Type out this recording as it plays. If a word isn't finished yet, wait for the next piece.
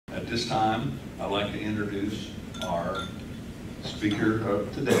this time, I'd like to introduce our speaker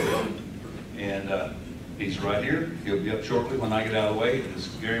of today. And he's right here. He'll be up shortly when I get out of the way. It's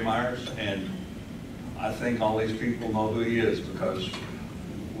Gary Myers, and I think all these people know who he is because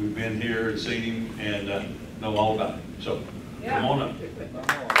we've been here and seen him and know all about him. So, come on up.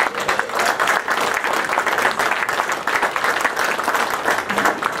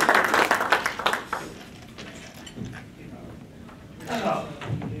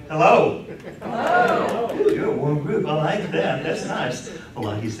 Hello. Hello. You're a warm group. I like that. That's nice. Well,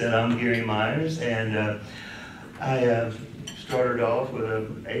 like you said, I'm Gary Myers, and I started off with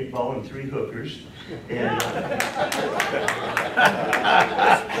an 8-ball and 3 hookers. And that's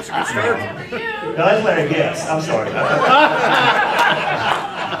a good start. No, let's let her guess. I'm sorry.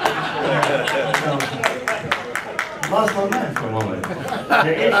 Lost my mind for a moment.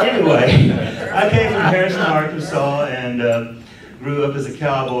 Anyway, I came from Harrison, Arkansas, and grew up as a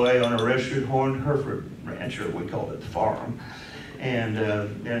cowboy on a registered horned Hereford rancher, we called it the farm. And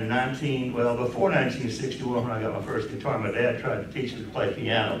before 1961, when I got my first guitar, my dad tried to teach me to play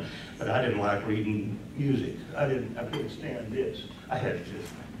piano, but I didn't like reading music. I couldn't stand this. I had to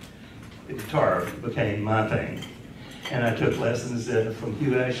just, the guitar became my thing. And I took lessons from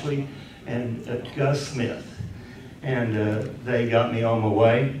Hugh Ashley and Gus Smith. And they got me on my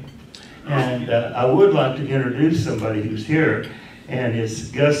way. And I would like to introduce somebody who's here, and it's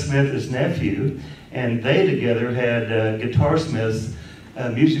Gus Smith, his nephew, and they together had Guitar Smith's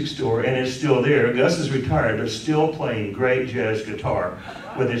music store, and it's still there. Gus is retired, but still playing great jazz guitar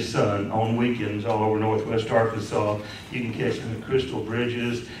with his son on weekends all over northwest Arkansas. You can catch him at Crystal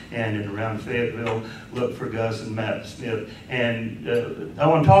Bridges and in around Fayetteville. Look for Gus and Matt Smith. And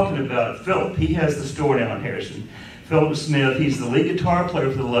I'm talking about Philip. He has the store down in Harrison. Philip Smith, he's the lead guitar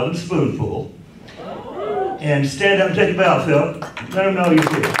player for the Lovin' Spoonful. And stand up and take a bow, Phil. Let him know you're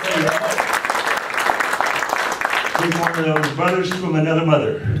here. He's one of those brothers from another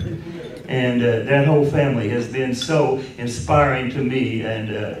mother. And that whole family has been so inspiring to me, and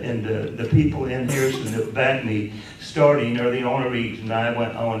the people in Harrison that backed me starting are the only reason I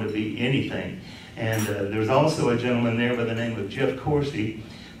went on to be anything. And there's also a gentleman there by the name of Jeff Coursey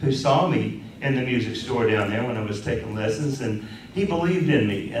who saw me in the music store down there when I was taking lessons, and he believed in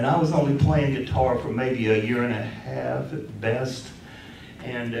me. And I was only playing guitar for maybe a year and a half at best.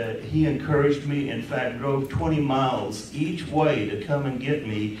 And he encouraged me, in fact, drove 20 miles each way to come and get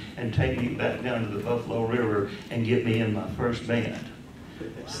me and take me back down to the Buffalo River and get me in my first band.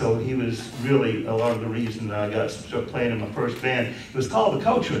 So he was really a lot of the reason that I got started playing in my first band. It was called the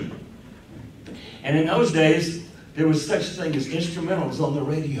Coachman. And in those days, there was such a thing as instrumentals on the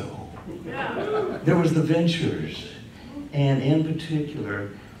radio. There was the Ventures, and in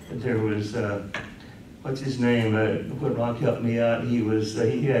particular, there was, what's his name, when Rock helped me out, he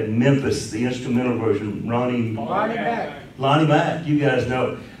had Memphis, the instrumental version, Lonnie Mack, you guys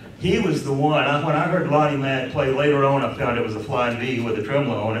know. He was the one, when I heard Lonnie Mack play later on, I found it was a Flying V with a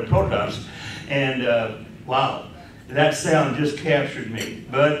tremolo on it, Prototypes, and wow, that sound just captured me.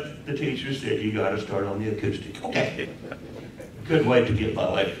 But the teacher said, you gotta start on the acoustic. Okay. Couldn't wait to get my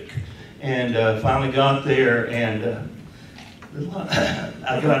electric. And finally got there, and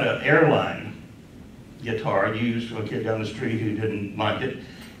I got an airline guitar used from a kid down the street who didn't like it.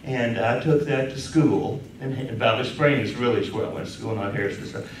 And I took that to school in Valley Springs, really is where I went to school, not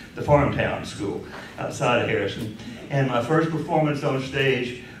Harrison, the farm town school outside of Harrison. And my first performance on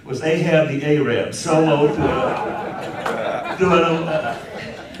stage was Ahab the Arab, solo to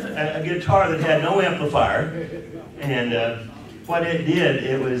a guitar that had no amplifier. And what it did,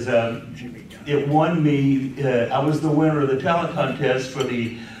 it won me, I was the winner of the talent contest for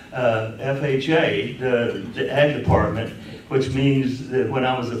the FHA, the ag department, which means that when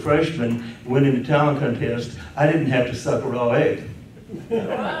I was a freshman winning the talent contest, I didn't have to suck a raw egg.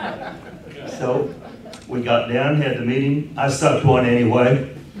 So we got down, had the meeting. I sucked one anyway.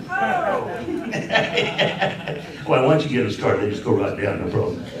 Well, once you get them started, they just go right down, no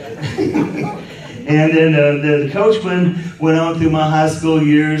problem. And then the Coachman went on through my high school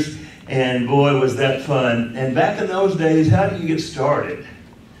years, and boy, was that fun. And back in those days, how do you get started?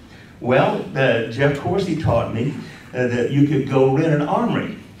 Well, Jeff Coursey taught me that you could go rent an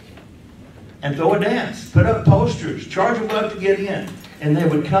armory and throw a dance, put up posters, charge a buck to get in, and they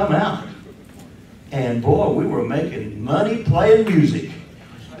would come out. And boy, we were making money playing music.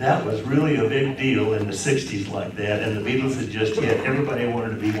 That was really a big deal in the 60s like that, and the Beatles had just hit. Everybody wanted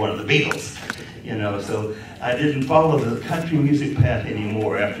to be one of the Beatles, you know, so I didn't follow the country music path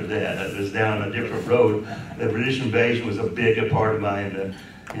anymore after that. I was down a different road. The British invasion was a big part of my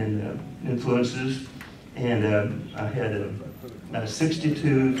influences, and I had a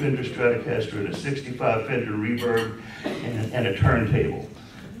 62 Fender Stratocaster and a 65 Fender Reverb and a turntable.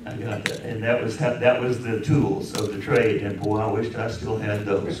 I got that, and that was the tools of the trade. And boy, I wished I still had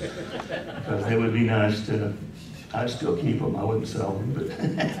those, because they would be nice to. I'd still keep them. I wouldn't sell them, but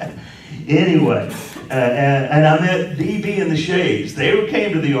anyway. And I met D.B. and the Shades. They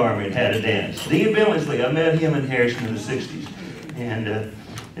came to the Army and had a dance. Dean Billingsley, I met him in Harrison in the '60s, and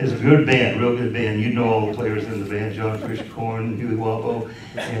it's a good band, real good band. You know all the players in the band: John Fisher-Corn, Huey Walbo,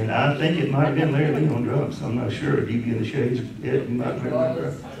 and I think it might have been Larry Lee on drums. I'm not sure. D.B. and the Shades. It might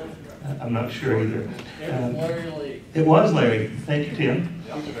remember. I'm not sure either. It was Larry. Thank you, Tim.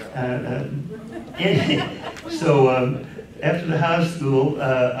 So after the high school,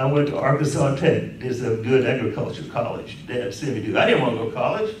 I went to Arkansas Tech. It's a good agriculture college. Dad sent me to. I didn't want to go to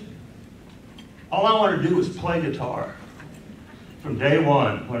college. All I wanted to do was play guitar. From day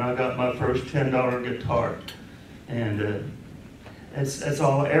one, when I got my first $10 guitar, and that's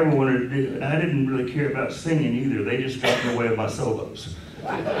all I ever wanted to do. And I didn't really care about singing either. They just got in the way of my solos.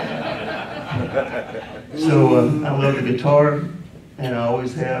 So I love the guitar, and I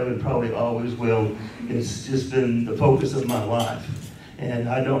always have, and probably always will. It's just been the focus of my life, and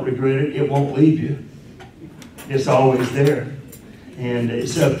I don't regret it. It won't leave you. It's always there, and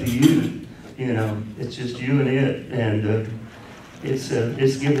it's up to you. You know, it's just you and it, and it's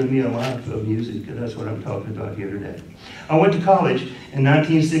given me a life of music, and that's what I'm talking about here today. I went to college in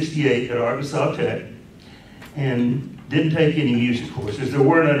 1968 at Arkansas Tech, and didn't take any music courses. There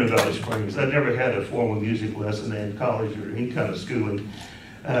were none in Valley Springs. I never had a formal music lesson in college or any kind of schooling.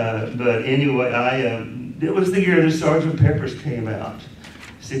 But anyway, it was the year that Sgt. Pepper's came out,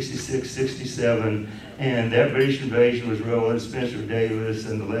 66, 67, and that British Invasion was rolling, Spencer Davis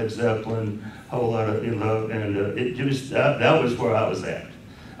and the Led Zeppelin, a whole lot of, and that was where I was at.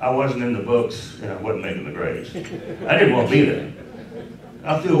 I wasn't in the books, and I wasn't making the grades. I didn't want to be there.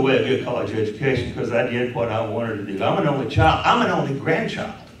 I threw away a good college education because I did what I wanted to do. I'm an only child. I'm an only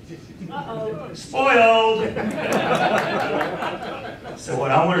grandchild. Spoiled. So what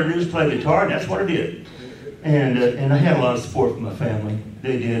I wanted to do is play guitar, and that's what I did. And I had a lot of support from my family.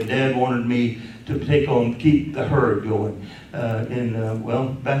 They did. Dad wanted me to keep the herd going.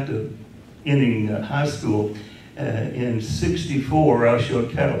 Back to ending high school, in '64, I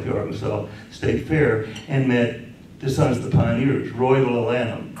showed cattle at the Arkansas State Fair and met the Sons of the Pioneers. Roy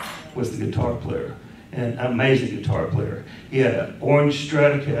Lelanham was the guitar player, an amazing guitar player. He had an orange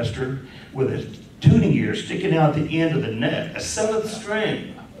Stratocaster with a tuning gear sticking out the end of the neck, a 7th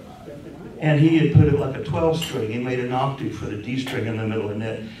string. And he had put it like a 12 string. He made an octave for the D string in the middle of the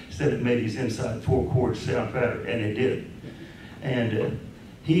neck, said it made his inside 4 chords sound better, and it did. And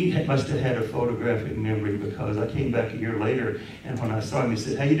he must have had a photographic memory, because I came back a year later, and when I saw him, he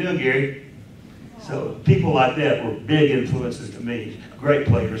said, "How you doing, Gary?" So people like that were big influences to me, great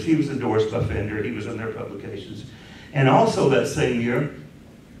players. He was endorsed by Fender. He was in their publications. And also that same year,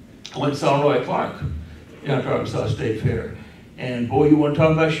 I went and saw Roy Clark down at Arkansas State Fair. And boy, you want to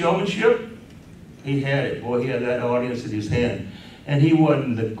talk about showmanship? He had it. Boy, he had that audience in his hand. And he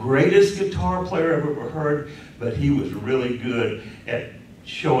wasn't the greatest guitar player I've ever heard, but he was really good at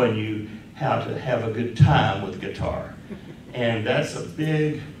showing you how to have a good time with guitar. And that's a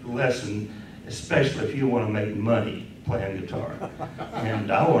big lesson, especially if you want to make money playing guitar.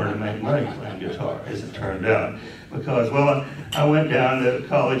 And I wanted to make money playing guitar, as it turned out. Because, well, I went down to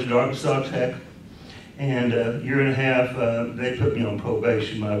college at Arkansas Tech, and a year and a half, they put me on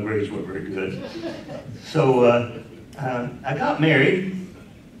probation. My grades weren't very good. So I got married,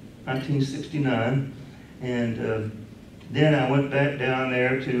 1969, and then I went back down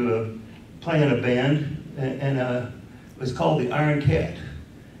there to play in a band, and it was called the Iron Cat.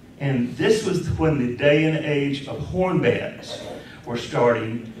 And this was when the day and age of horn bands were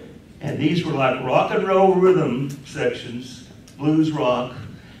starting. And these were like rock and roll rhythm sections, blues rock,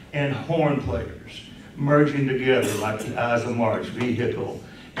 and horn players merging together like the Eyes of March, Vehicle,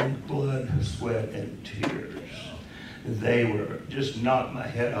 and Blood, Sweat, and Tears. They were just knocked my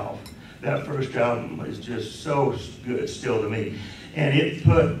head off. That first album was just so good still to me. And it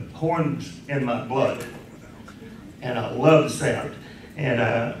put horns in my blood. And I love the sound. And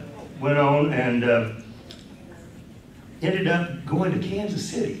I went on and ended up going to Kansas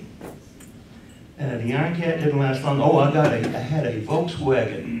City. The Iron Cat didn't last long. Oh, I had a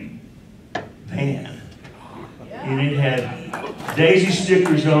Volkswagen van. And it had daisy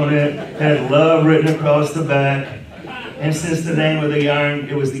stickers on it, had love written across the back. And since the name of the Iron,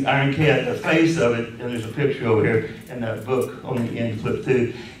 it was the Iron Cat, the face of it, and there's a picture over here in that book on the end, flip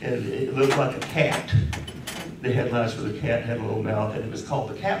through, it looked like a cat. The headlights for the cat had a little mouth, and it was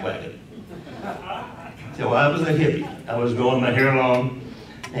called the Cat Wagon. So I was a hippie. I was growing my hair long,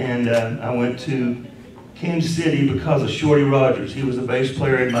 and I went to Kansas City because of Shorty Rogers. He was a bass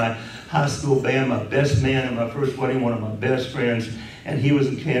player in my high school band, my best man at my first wedding, one of my best friends, and he was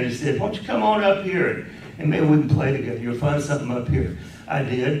in Kansas City. Why don't you come on up here and maybe we can play together. You'll find something up here. I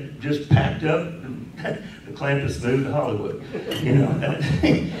did, just packed up, and the Clampus moved to Hollywood. You know,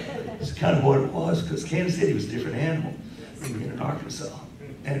 it's kind of what it was, because Kansas City was a different animal than being in Arkansas,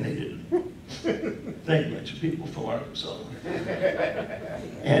 and they didn't think much of people from Arkansas.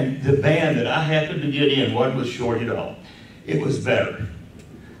 And the band that I happened to get in wasn't with Shorty at all. It was better.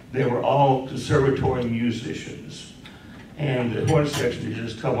 They were all conservatory musicians. And the horn section had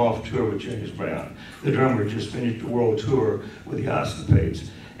just come off tour with James Brown. The drummer just finished a world tour with the Oscapades.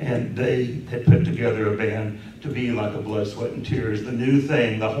 And they had put together a band to be like a Blood, Sweat, and Tears. The new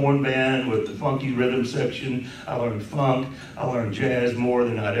thing, the horn band with the funky rhythm section. I learned funk. I learned jazz more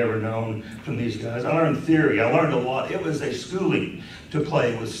than I'd ever known from these guys. I learned theory. I learned a lot. It was a schooling to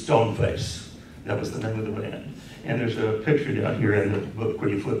play with Stoneface. That was the name of the band. And there's a picture down here in the book where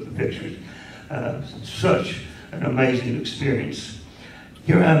you flip the pictures. Such an amazing experience.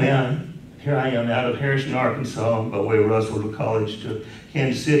 Here I am out of Harrison, Arkansas, by way of Russell College to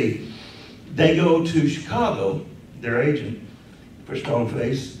Kansas City. They go to Chicago, their agent for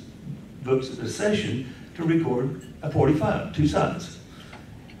Stoneface books a session to record a 45, 2 sides.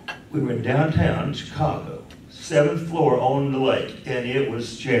 We were in downtown Chicago, 7th floor on the lake, and it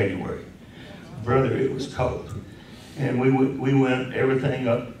was January. Brother, it was cold. And we went everything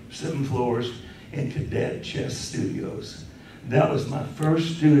up 7 floors in Cadet Chess Studios. That was my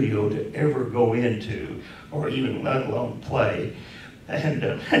first studio to ever go into, or even let alone play.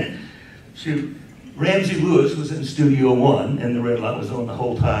 And shoot, Ramsey Lewis was in Studio 1, and the red light was on the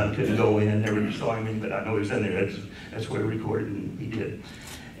whole time. Couldn't go in, never saw him, but I know he was in there. That's where he recorded, and he did.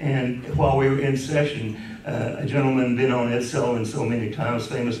 And while we were in session, a gentleman been on Ed Sullivan so many times,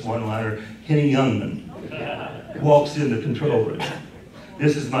 famous one-liner, Henny Youngman, walks in the control room.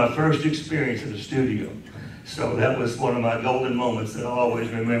 This is my first experience in the studio. So that was one of my golden moments that I'll always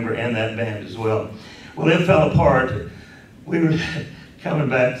remember, and that band as well. Well, it fell apart. We were coming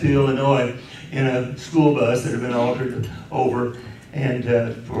back to Illinois in a school bus that had been altered over and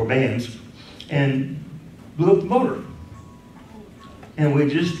for bands, and blew up the motor. And we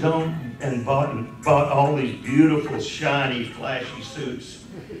just gone and bought all these beautiful, shiny, flashy suits.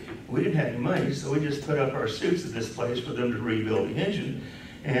 We didn't have any money, so we just put up our suits at this place for them to rebuild the engine.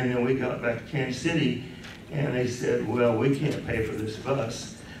 And then we got back to Kansas City, and they said, well, we can't pay for this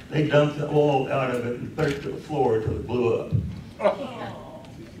bus. They dumped the oil out of it and put it to the floor until it blew up.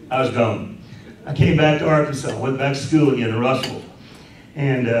 I was gone. I came back to Arkansas, went back to school again in Russell.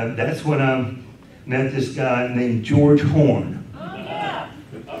 And that's when I met this guy named George Horn.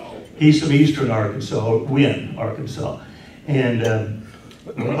 He's from eastern Arkansas, Wynne, Arkansas. And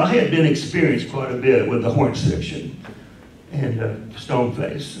well, I had been experienced quite a bit with the horn section and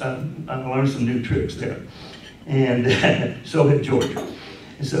Stoneface. I learned some new tricks there. And so had George.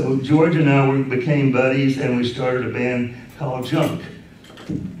 And so George and I became buddies, and we started a band called Junk.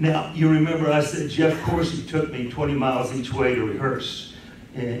 Now, you remember I said Jeff Corsi took me 20 miles each way to rehearse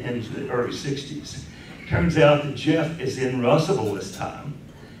in the early 60s. Turns out that Jeff is in Russellville this time,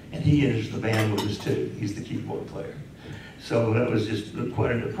 and he enters the band with us too. He's the keyboard player. So that was just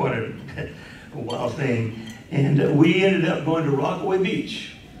quite a wild thing. And we ended up going to Rockaway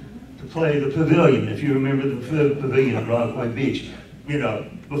Beach to play the Pavilion, if you remember the Pavilion at Rockaway Beach. You know,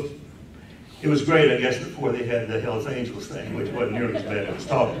 it was great, I guess, before they had the Hells Angels thing, which wasn't nearly as bad. It was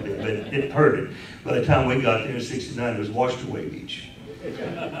talked a bit, but it hurt it. By the time we got there in '69, it was washed away beach. It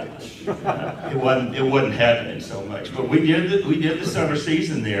wasn't happening so much. But we did the summer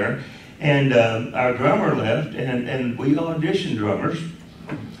season there, and our drummer left, and we auditioned drummers.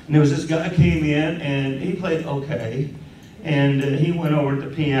 And there was this guy came in, and he played okay, and he went over to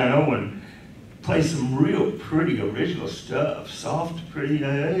the piano and played some real pretty original stuff, soft, pretty,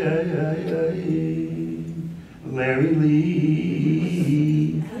 Larry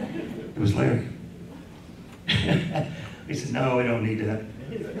Lee. It was Larry. He said, no, we don't need that.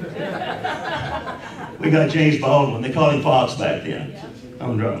 We got James Baldwin. They called him Fox back then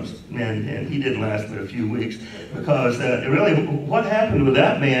on drums. And he didn't last but a few weeks because really what happened with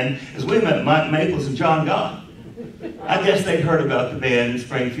that band is we met Mike Maples and John Gott. I guess they'd heard about the band in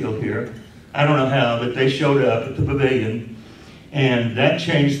Springfield here. I don't know how, but they showed up at the Pavilion, and that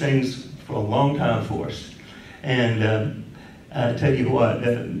changed things for a long time for us. And I tell you what,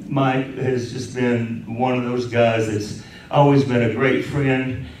 Mike has just been one of those guys that's always been a great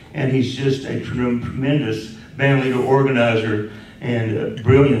friend, and he's just a tremendous band leader, organizer, and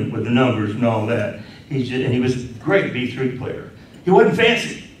brilliant with the numbers and all that. And he was a great B3 player. He wasn't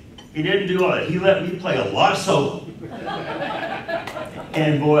fancy. He didn't do all that. He let me play a lot of solo.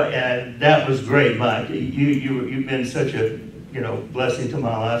 And boy, that was great, Mike. You've been such a blessing to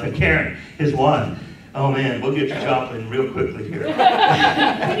my life. And Karen, his wife. Oh man, we'll get to Joplin real quickly here. We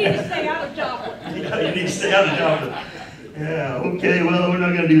need to stay out of Joplin. Yeah, you need to stay out of Joplin. Yeah, okay, well, we're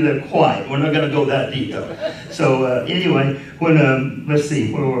not going to do that quite. We're not going to go that deep, though. So, anyway, when, let's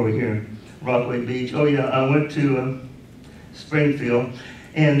see, where were we here? Rockaway Beach. Oh, yeah, I went to Springfield,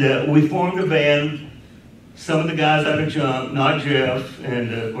 and we formed a band. Some of the guys out of Junk, not Jeff,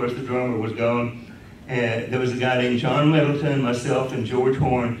 and, of course, the drummer was gone. And there was a guy named John Middleton, myself, and George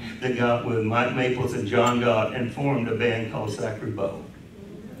Horn that got with Mike Maples and John Gott and formed a band called Zachary Bow.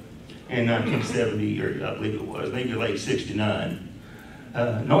 In 1970, or I believe it was, maybe late 69.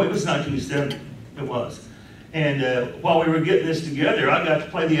 No, it was 1970, it was. And while we were getting this together, I got to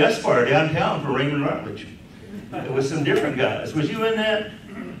play the S-Bar downtown for Raymond Rutledge. It was some different guys. Was you in that?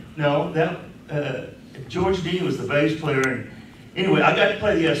 No, that George D was the bass player. And anyway, I got to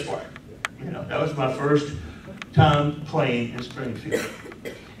play the S-Bar. That was my first time playing in Springfield.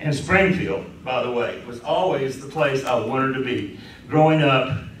 And Springfield, by the way, was always the place I wanted to be. Growing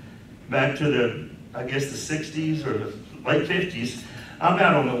up, back to the, I guess the 60s or the late 50s, I'm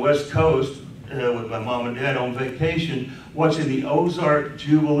out on the West Coast with my mom and dad on vacation, watching the Ozark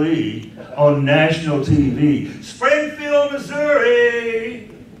Jubilee on national TV. Springfield, Missouri,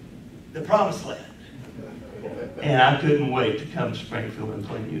 the promised land. And I couldn't wait to come to Springfield and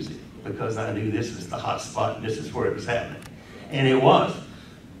play music because I knew this was the hot spot and this is where it was happening. And it was.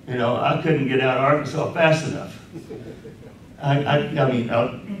 I couldn't get out of Arkansas fast enough.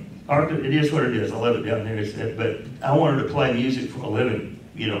 It is what it is. I love it down there, but I wanted to play music for a living.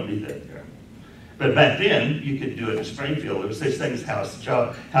 You don't do that there. But back then, you could do it in Springfield. There was such things as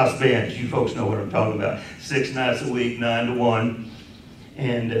house bands. You folks know what I'm talking about. 6 nights a week, 9 to 1.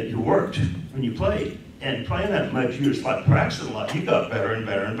 And you worked when you played. And playing that much, you just like practicing a lot. You got better and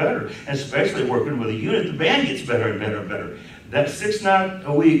better and better. And especially working with a unit, the band gets better and better and better. That 6 night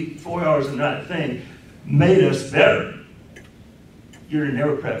a week, 4 hours a night thing made us better. You'd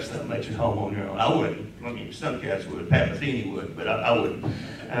never practice that much at home on your own. I wouldn't. I mean, some cats would. Pat Metheny would, but I wouldn't.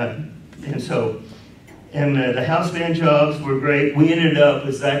 And the house band jobs were great. We ended up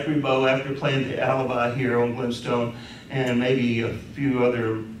with Zachary Bow after playing the Alibi here on Glenstone and maybe a few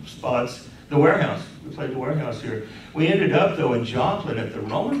other spots. The Warehouse. We played the Warehouse here. We ended up, though, in Joplin at the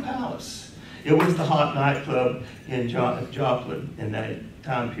Roman Palace. It was the hot nightclub in Joplin in that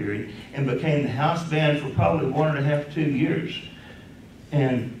time period and became the house band for probably 1.5 to 2 years.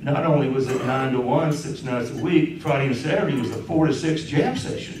 And not only was it 9 to 1, 6 nights a week, Friday and Saturday was a 4 to 6 jam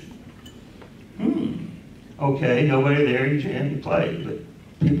session. Okay, nobody there, you jam, you play, but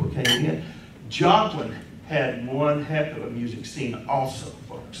people came in. Joplin had one heck of a music scene also,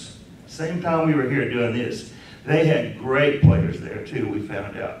 folks. Same time we were here doing this, they had great players there too, we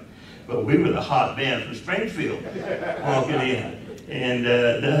found out. But we were the hot band from Springfield walking in. And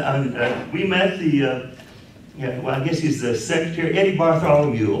we met I guess he's the secretary, Eddie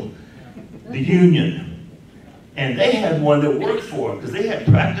Bartholomew, the union. And they had one that worked for them because they had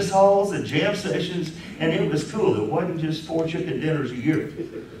practice halls and jam sessions, and it was cool. It wasn't just 4 chicken dinners a year.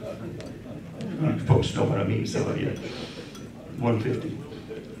 Folks know what I mean, so yeah, 150.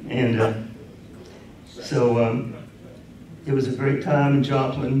 And it was a great time in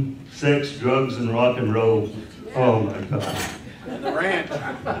Joplin. Sex, drugs, and rock and roll. Oh my God. The ranch.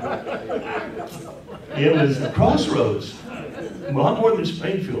 It was a crossroads. A lot more than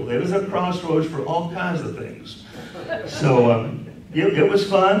Springfield. It was a crossroads for all kinds of things. So it was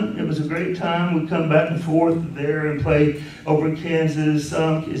fun. It was a great time. We'd come back and forth there and play over in Kansas.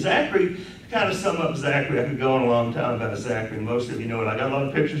 Zachary, kind of sum up Zachary. I could go on a long time about Zachary. Most of you know it. I got a lot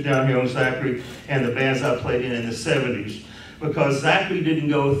of pictures down here on Zachary and the bands I played in the 70s. Because Zachary didn't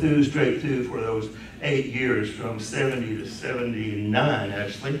go straight through for those 8 years, from 70 to 79,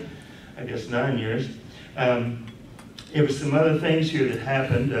 actually. I guess 9 years. There was some other things here that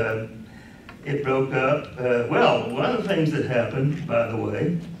happened. It broke up. Well, one of the things that happened, by the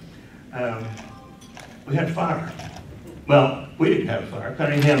way, we had a fire. Well, we didn't have a fire.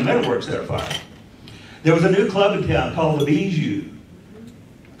 Cunningham Metalworks had a fire. There was a new club in town called the Bijou.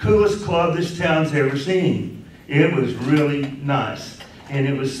 Coolest club this town's ever seen. It was really nice. And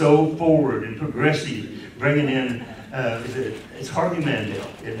it was so forward and progressive, bringing in, it's Harvey Mandel,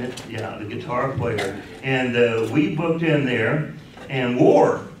 isn't it? Yeah, the guitar player. And we booked in there, and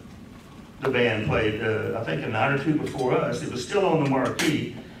War, the band, played, I think, a night or two before us. It was still on the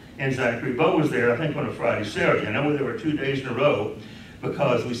marquee, and Zachary Bow was there, I think, on a Friday, Saturday. I know there were 2 days in a row,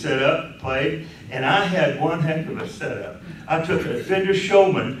 because we set up, played, And I had one heck of a setup. I took a Fender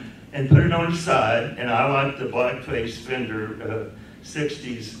Showman and put it on the side, and I liked the blackface Fender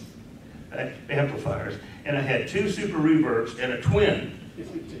 60s amplifiers. And I had 2 super reverbs and a twin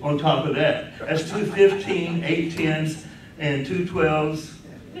on top of that. That's 2 15, 8 10s, and 2 12s,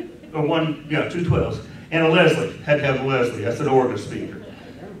 or 2 12s. And a Leslie, had to have a Leslie, that's an organ speaker.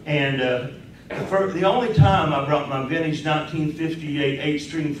 And the only time I brought my vintage 1958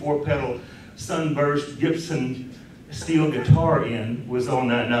 8-string 4-pedal Sunburst Gibson steel guitar in was on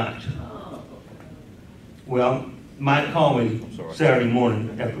that night. Well, Mike called me Saturday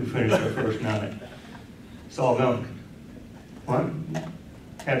morning after we finished our first night. It's all gone. What?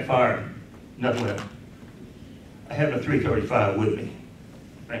 Had fire, nothing left. I had my 335 with me.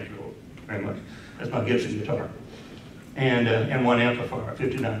 Thank you very much. That's my Gibson guitar. And one amplifier,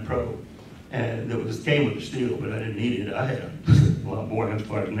 59 Pro. And it came with the steel, but I didn't need it. I had a lot more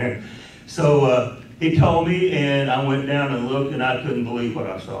amplifiers in there. So he told me, and I went down and looked, and I couldn't believe what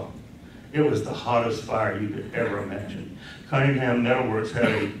I saw. It was the hottest fire you could ever imagine. Cunningham Metalworks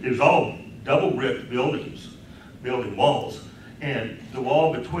it was all double brick building walls, and the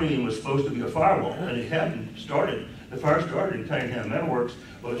wall between was supposed to be a firewall, and it hadn't started. The fire started in Cunningham Metalworks,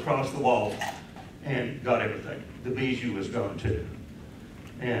 was across the wall, and got everything. The Bijou was gone too.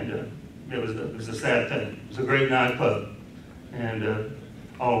 And it was a sad thing. It was a great nightclub, and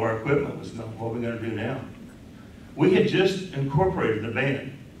all of our equipment was gone. What are we going to do now? We had just incorporated the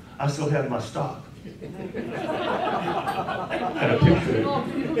band. I still have my stock. Had a picture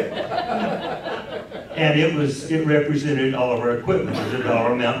of it. And it represented all of our equipment. It was a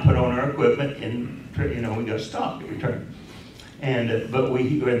dollar amount put on our equipment, and we got stock in return. And but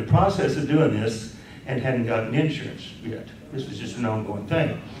we were in the process of doing this and hadn't gotten insurance yet. This was just an ongoing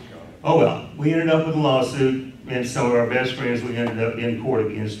thing. Oh well, we ended up with a lawsuit, and some of our best friends we ended up in court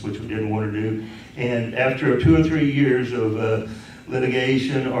against, which we didn't want to do. And after 2 or 3 years of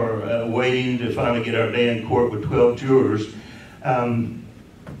litigation or waiting to finally get our day in court with 12 jurors,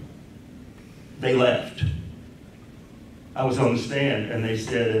 they left. I was on the stand, and they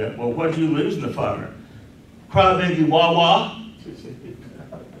said, well, what'd you lose in the fire? Crybaby wah-wah?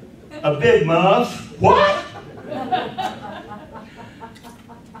 A big muff? What?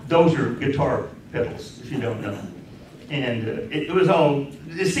 Those are guitar pedals, if you don't know. And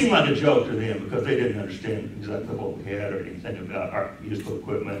it seemed like a joke to them because they didn't understand exactly what we had or anything about our musical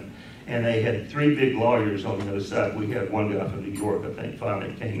equipment. And they had 3 big lawyers on the other side. We had one guy from New York, I think,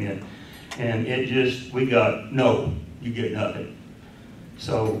 finally came in. And we got, no, you get nothing.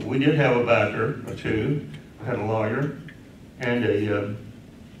 So we did have a backer or 2. I had a lawyer and a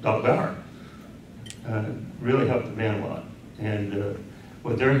Doc Bauer. Really helped the band a lot. And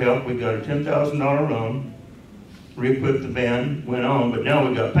with their help, we got a $10,000 loan, re-equipped the band, went on, but now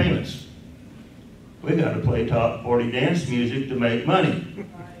we got payments. We got to play top 40 dance music to make money.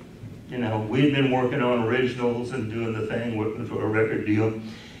 We had been working on originals and doing the thing with a record deal.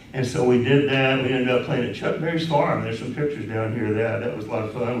 And so we did that. We ended up playing at Chuck Berry's farm. There's some pictures down here of that. That was a lot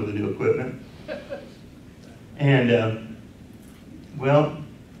of fun with the new equipment. And, well,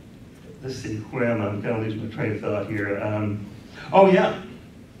 let's see, where am I? I'm kind of losing my train of thought here. Oh, yeah.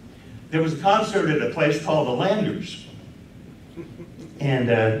 There was a concert at a place called the Landers.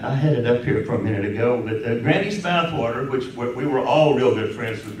 And I had it up here for a minute ago, but Granny's Mouthwater, which we were all real good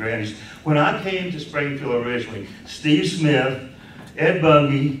friends with Granny's. When I came to Springfield originally, Steve Smith, Ed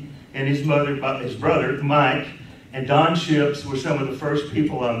Bungie, and his brother, Mike, and Don Ships were some of the first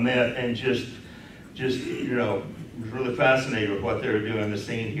people I met, and just was really fascinated with what they were doing in the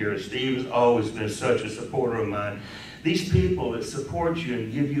scene here. Steve has always been such a supporter of mine. These people that support you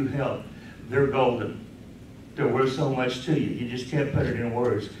and give you help, they're golden. They're worth so much to you. You just can't put it in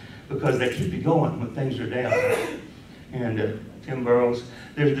words because they keep you going when things are down. And Tim Burrows,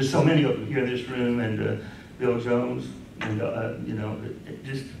 there's so many of them here in this room, and Bill Jones, and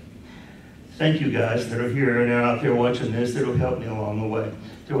just thank you guys that are here and are out there watching this. That'll help me along the way.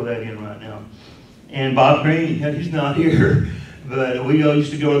 Throw that in right now. And Bob Green, he's not here, but we all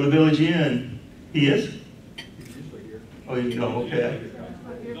used to go to the Village Inn. He is? Oh, you know, okay.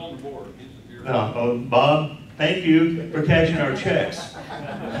 He's on the board. Bob, thank you for cashing our checks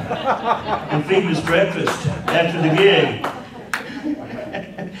and feeding us breakfast after the gig.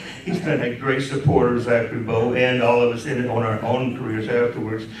 He's been a great supporter of Zachary Bowe and all of us in it on our own careers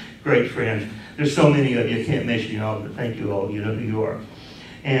afterwards. Great friends. There's so many of you, I can't mention you all, but thank you all. You know who you are.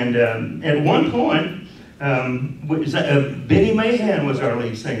 And at one point, Benny Mahan was our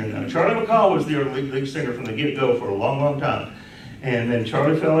lead singer. Now, Charlie McCall was the lead singer from the get-go for a long, long time. And then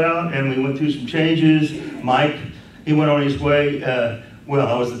Charlie fell out, and we went through some changes. Mike, he went on his way. Well,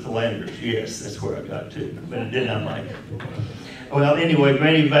 I was at the Landers, yes, that's where I got to, but it did not like it. Well, anyway,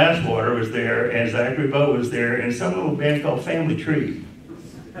 Granny Basswater was there, and Zachary Bowe was there, and some little band called Family Tree.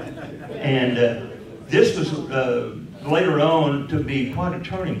 And this was later on to be quite a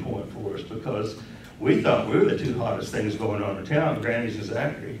turning point for us, because we thought we were the two hottest things going on in town, Granny's and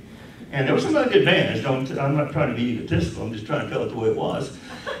Zachary. And there were some other good bands. I'm not trying to be egotistical, I'm just trying to tell it the way it was.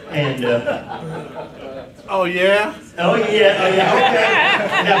 And Oh, yeah? oh yeah,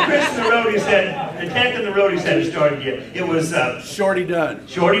 okay. Now Chris and the Roadies the Tech and the Roadies hadn't started yet. It was Shorty Dunn.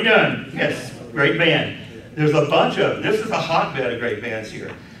 Shorty Dunn, yes, great band. There's a bunch of them. This is a hotbed of great bands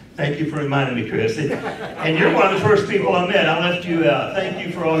here. Thank you for reminding me, Chris. And you're one of the first people I met. I left you out. Thank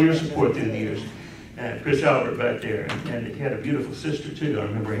you for all your support through the years. Chris Albert back there, and he had a beautiful sister too, I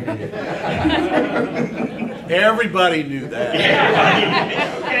remember him. Everybody knew that.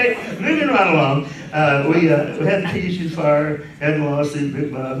 Okay, moving right along. We had the Tissues fire, had a lawsuit,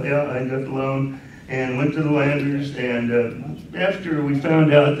 Big Bob, yeah, I got the loan, and went to the Landers, and after we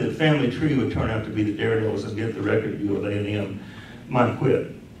found out that Family Tree would turn out to be the Daredevils and get the record deal with A&M, mine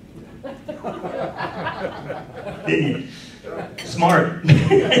quit. Didn't you? Smart.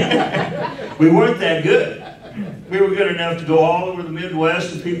 We weren't that good. We were good enough to go all over the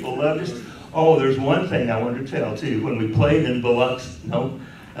Midwest and people loved us. Oh, there's one thing I wanted to tell too. When we played in Birmingham,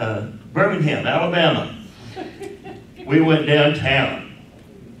 Alabama, we went downtown.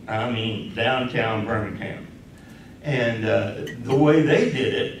 I mean, downtown Birmingham. And the way they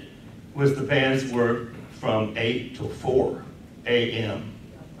did it was the bands were from 8 to 4 a.m.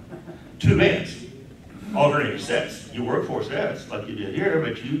 2 bands. Alternating sets. You work 4 sets like you did here,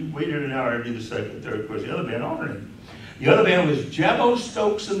 but you waited an hour to do the second and third. Of course, the other band alternated. The other band was Jabbo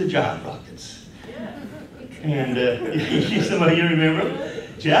Stokes and the Jive Rockets. And some of you remember them.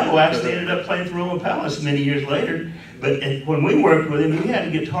 Jabbo actually ended up playing for Roma Palace many years later. But when we worked with him, we had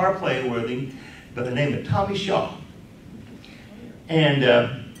a guitar player with him by the name of Tommy Shaw. And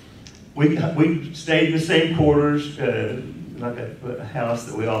we stayed in the same quarters, like a house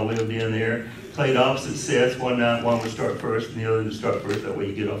that we all lived in there. Played opposite sets. One night, one would start first, and the other would start first. That way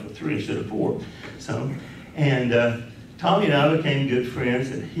you get off of 3 instead of 4. So, and Tommy and I became good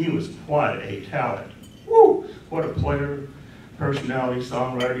friends, and he was quite a talent. Woo! What a player, personality,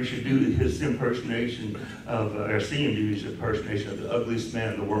 songwriter. You should do his impersonation of, or see him do his impersonation of the ugliest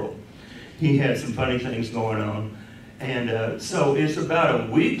man in the world. He had some funny things going on. And so it's about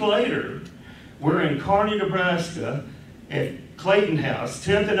a week later, we're in Kearney, Nebraska, at Clayton House,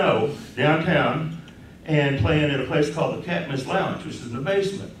 10th and O, downtown, and playing at a place called the Catman's Lounge, which is in the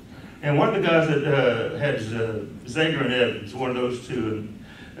basement. And one of the guys that had Zager and Evans, one of those two,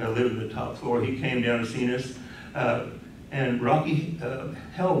 and lived in the top floor, he came down and seen us. And Rocky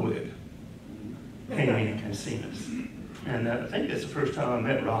Hellwig came in and seen us. And I think that's the first time I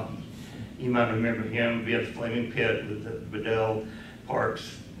met Rocky. You might remember him, we had the Flaming Pit with the Bedell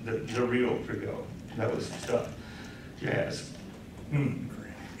Parks, the real Trigo. That was stuff. Jazz.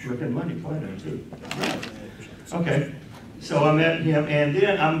 Making money playing it too. Okay, so I met him, and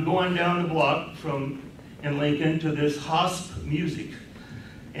then I'm going down the block in Lincoln to this Hosp Music,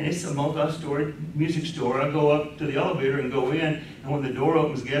 and it's a multi-story music store. I go up to the elevator and go in, and when the door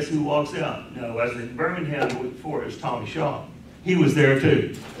opens, guess who walks out? No, I was in Birmingham the week before. It was Tommy Shaw. He was there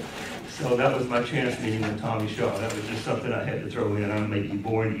too. So that was my chance meeting with Tommy Shaw. That was just something I had to throw in. I may be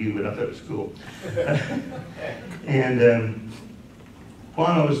boring to you, but I thought it was cool. And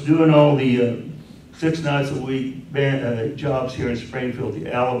while I was doing all the 6 nights a week jobs here in Springfield,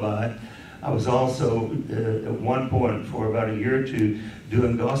 the Alibi, I was also at one point for about a year or 2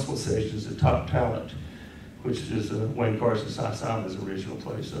 doing gospel sessions at Top Talent, which is Wayne Carson Sasama's original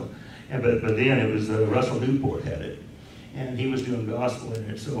place. So, but then it was Russell Newport had it, and he was doing gospel in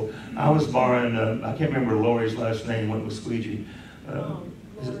it. So I was borrowing, I can't remember Lori's last name, went with Squeegee.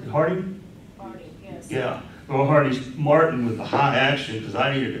 Is it Harding? Harding, yes. Yeah. Well, Hardy's Martin with the high action, because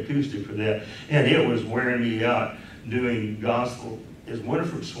I needed acoustic for that, and it was wearing me out doing gospel. Is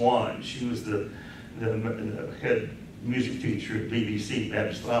Winifred Swan. She was the head music teacher at BBC,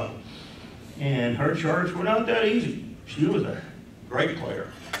 Baptist Bible. And her charts were not that easy. She was a great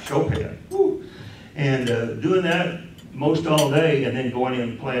player, Chopin. Woo. And doing that most all day, and then going in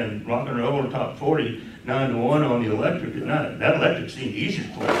and playing rock and roll in top 40, 9 to 1 on the electric at night. That electric seemed easy to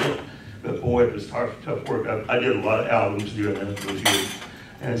play. But boy, it was tough work. I did a lot of albums during those years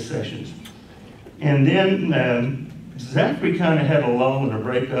as sessions. And then Zachary kind of had a lull and a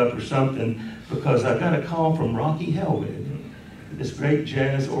breakup or something, because I got a call from Rocky Hellwig, this great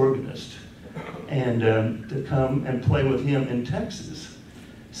jazz organist, and to come and play with him in Texas.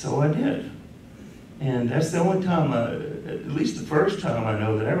 So I did. And that's the only time, at least the first time I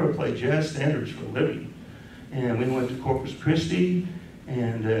know that I ever played jazz standards for a living. And we went to Corpus Christi,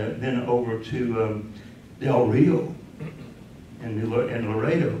 and then over to Del Rio and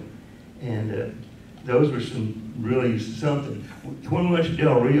Laredo. And those were some really something. When we went to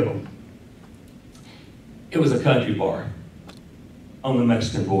Del Rio, it was a country bar on the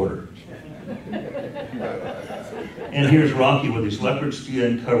Mexican border. And here's Rocky with his leopard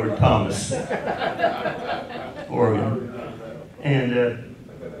skin covered Thomas, Oregon. And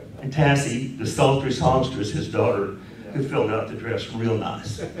Tassie, the sultry songstress, his daughter, who filled out the dress real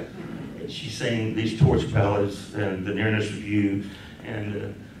nice. She sang these torch ballads and The Nearness of You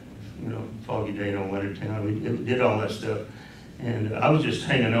and Foggy Day in Old Wintertown. We did all that stuff. And I was just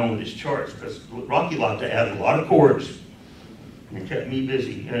hanging on with his charts because Rocky liked to add a lot of chords. And it kept me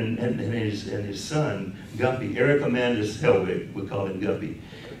busy. And his son, Guppy, Eric Amandus Helwig, we called him Guppy.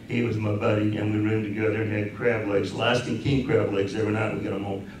 He was my buddy, and we roomed together and had crab legs, Alaskan king crab legs every night. We got them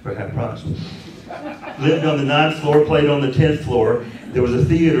home for half price. Lived on the 9th floor, played on the 10th floor. There was a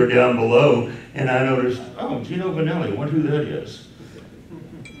theater down below, and I noticed, oh, Gino Vanelli, I wonder who that is.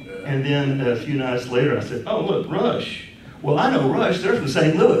 And then a few nights later, I said, oh, look, Rush. Well, I know Rush, they're from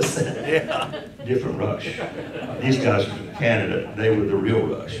St. Louis. Yeah. Different Rush. These guys were from Canada. They were the real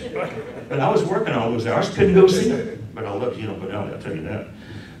Rush. But I was working all those hours, couldn't go see them. But I love Gino Vanelli, I'll tell you that.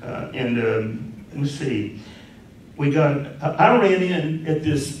 Let's see. I ran in at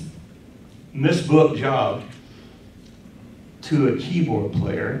this misbooked job to a keyboard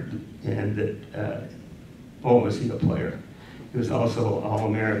player, and was he a player? He was also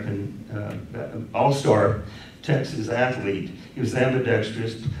All-American, All-Star Texas athlete. He was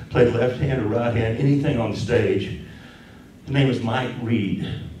ambidextrous, played left hand or right hand, anything on stage. His name was Mike Reed.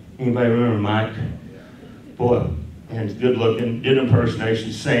 Anybody remember Mike? Boy, and good looking, did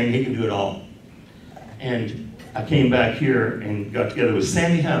impersonations, sang, he could do it all. And I came back here and got together with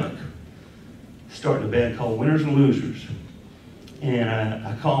Sammy Hammock, starting a band called Winners and Losers. And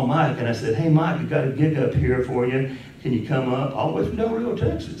I called Mike and I said, hey Mike, we got a gig up here for you. Can you come up? All the way from Del Rio,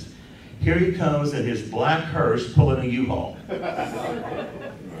 Texas. Here he comes in his black hearse pulling a U-Haul.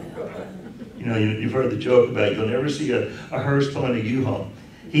 You've heard the joke about you'll never see a hearse pulling a U-Haul.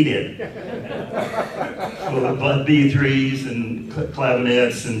 He did. Full of B3s and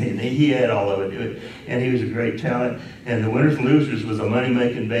clavinets, and he had all of it. And he was a great talent. And the Winners and Losers was a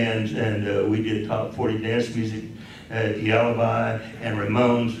money-making band, and we did top 40 dance music at the Alibi and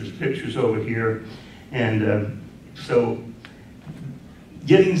Ramones. There's pictures over here. And so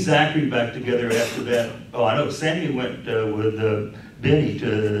getting Zachary back together after that, oh, I know Sammy went with Benny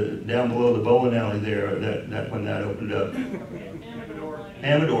to down below the bowling alley there when that opened up.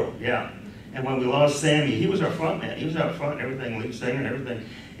 Amador, yeah. And when we lost Sammy, he was our front man. He was out front and everything, lead singer and everything.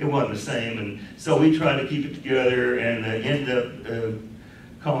 It wasn't the same. And so we tried to keep it together and ended up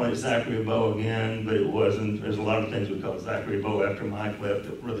calling it Zachary Bow again, but it wasn't. There's a lot of things we called Zachary Bow after Mike left.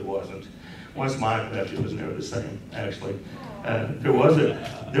 It really wasn't. Once Mike left, it was never the same, actually. There was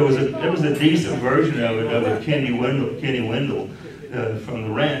a decent version of it with Kenny Wendell from the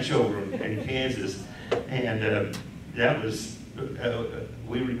ranch over in Kansas. And that was,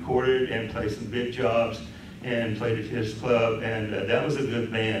 we recorded and played some big jobs and played at his club, and that was a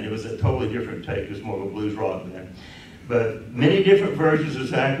good band. It was a totally different take. It was more of a blues rock band. But many different versions of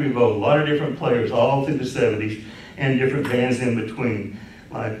Zachary Bow, a lot of different players all through the 70s, and different bands in between,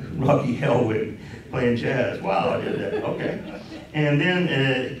 like Rocky Helwig playing jazz. Wow, I did that, okay. And then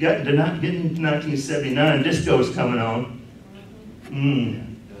getting to 1979, disco's coming on.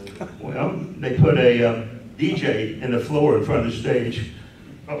 Well, they put a DJ in the floor in front of the stage.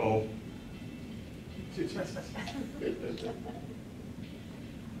 Uh-oh.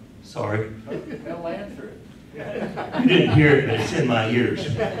 Sorry. They'll answer it. You didn't hear it, but it's in my ears.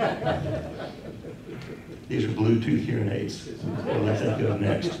 These are Bluetooth hearing aids. What I think of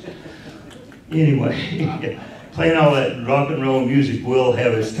next. Anyway, playing all that rock and roll music will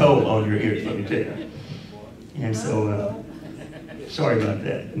have its toll on your ears, let me tell you. And so, sorry about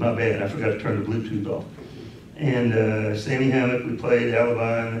that. My bad. I forgot to turn the Bluetooth off. And Sammy Hammock, we played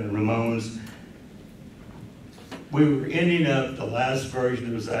Alibi and Ramones. We were ending up the last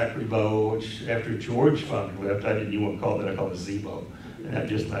version of Zachary Bow, which after George finally left, I didn't even want to call it, I called it Z-Bow. And that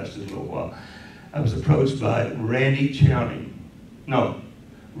just lasted a little while. I was approached by Randy Chowning. No,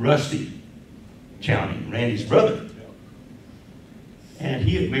 Rusty Chowning, Randy's brother. And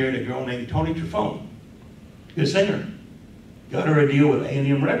he had married a girl named Toni Truffaut, good singer. Got her a deal with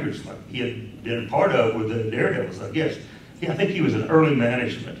A&M Records, like he had been part of with the Daredevils, I guess. Yeah, I think he was an early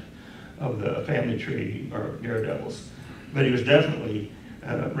management of the Family Tree or Daredevils, but he was definitely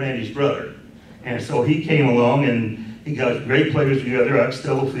Randy's brother. And so he came along and he got great players together, Ike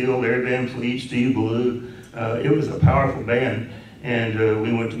Stubblefield, Larry Van Fleet, Steve Ballou. It was a powerful band. And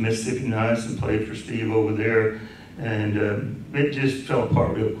we went to Mississippi Nights and played for Steve over there. And it just fell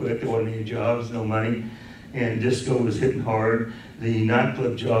apart real quick. There wasn't any jobs, no money. And disco was hitting hard. The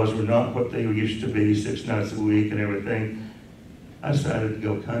nightclub jobs were not what they used to be, 6 nights a week and everything. I decided to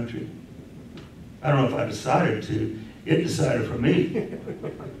go country. I don't know if I decided to. It decided for me.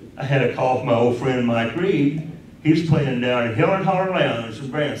 I had a call from my old friend Mike Reed. He was playing down at Hill and Holler Lounge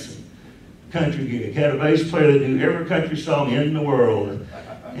in Branson. Country gig. Had a bass player that knew every country song in the world.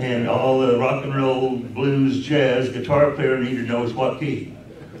 And all the rock and roll, blues, jazz, guitar player needed to know is what key.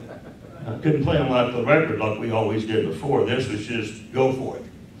 I couldn't play them like the record like we always did before. This was just go for it.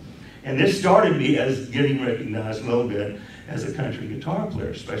 And this started me as getting recognized a little bit as a country guitar player,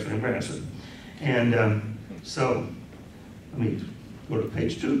 especially in Branson. And so, let me go to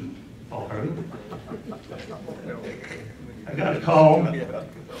page 2. Paul Harley. I got a call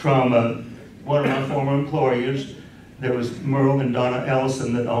from one of my former employers. There was Merle and Donna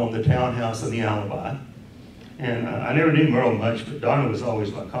Ellison that owned the townhouse and the Alibi. And I never knew Merle much, but Donna was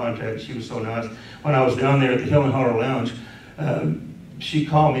always my contact. She was so nice. When I was down there at the Hill and Holler Lounge, she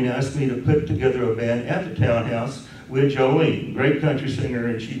called me and asked me to put together a band at the townhouse with Jolene, great country singer,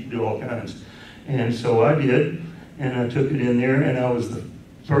 and she'd do all kinds. And so I did, and I took it in there, and I was the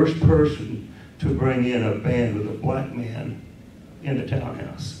first person to bring in a band with a black man in the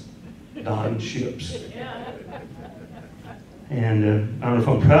townhouse, Don Ships. And I don't know if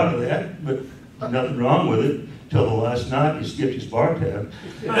I'm proud of that, but nothing wrong with it. Till the last night, he skipped his bar tab.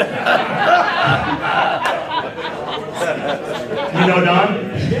 You know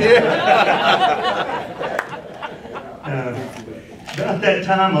Don? About that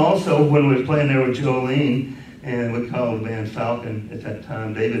time also, when we was playing there with Jolene, and we called the band Falcon at that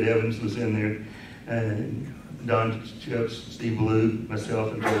time, David Evans was in there, and Don Chips, Steve Ballou,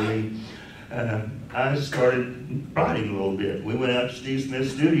 myself, and Jolene. I started writing a little bit. We went out to Steve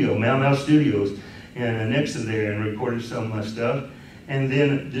Smith's studio, Mau Studios, and next to there, and recorded some of my stuff. And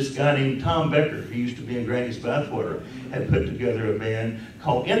then this guy named Tom Becker, who used to be in Granny's Bathwater, had put together a band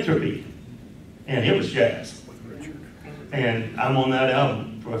called Entropy, and it was jazz. And I'm on that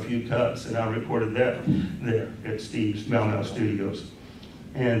album for a few cuts, and I recorded that there at Steve's Mau Studios.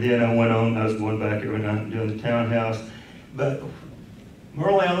 And then I went on, I was going back every night and doing the townhouse. But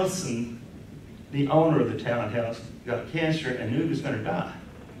Merle Ellison, the owner of the townhouse, got cancer and knew he was going to die.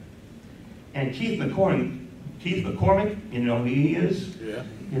 And Keith McCormick, you know who he is? Yeah.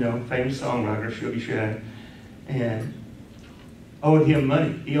 You know, famous songwriter, Sugar Shack. And owed him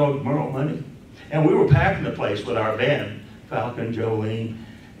money. He owed Merle money. And we were packing the place with our band, Falcon, Jolene,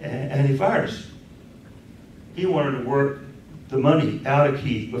 and he fired us. He wanted to work the money out of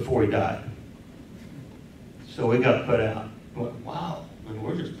Keith before he died. So we got put out. We went, wow,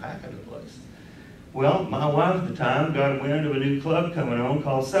 we're just packing the place. Well, my wife at the time got wind of a new club coming on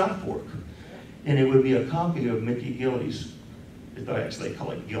called South Fork. And it would be a copy of Mickey Gilley's. Actually, they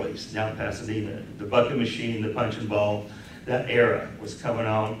call it Gilley's, down in Pasadena. The bucket machine, the punch and ball, that era was coming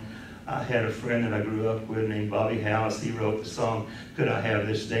on. I had a friend that I grew up with named Bobby House. He wrote the song, Could I Have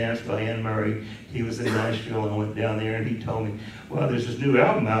This Dance by Anne Murray. He was in Nashville, and I went down there and he told me, well, there's this new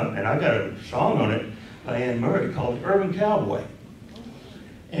album out and I got a song on it by Anne Murray called Urban Cowboy.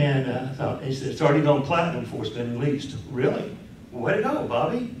 And I thought, he said, it's already gone platinum before it's been released. Really? Way to go,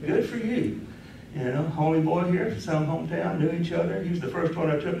 Bobby. Good for you. You know, homie boy here from some hometown, knew each other. He was the first one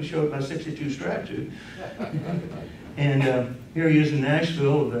I took and showed my 62 Strat to. And here he is in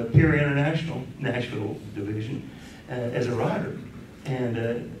Nashville, the Peer International Nashville division, as a writer.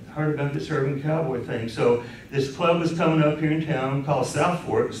 And heard about this Urban Cowboy thing. So this club was coming up here in town called South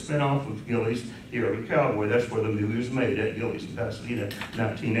Fork, a spinoff of Gilley's, the Urban Cowboy. That's where the movie was made, at Gilley's in Pasadena,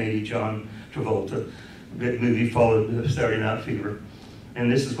 1980, John Travolta. Big movie followed Saturday Night Fever. And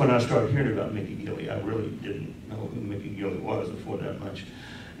this is when I started hearing about Mickey Gilley. I really didn't know who Mickey Gilley was before that much.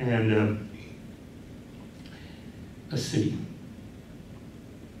 And let's see.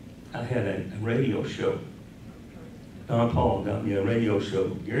 I had a radio show. Don Paul got me a radio show.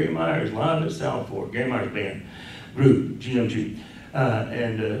 Gary Myers live at South Fork. Gary Myers Band group, GMG.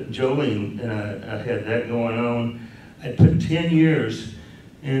 And Jolene, and I had that going on. I put 10 years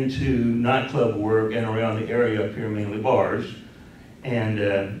into nightclub work and around the area up here, mainly bars. And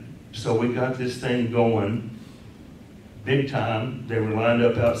so we got this thing going big time. They were lined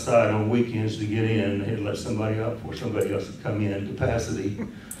up outside on weekends to get in. They had let somebody up before somebody else had come in, capacity.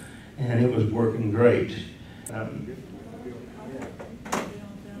 And it was working great.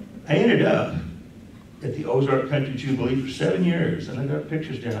 I ended up at the Ozark Country Jubilee for 7 years, and I got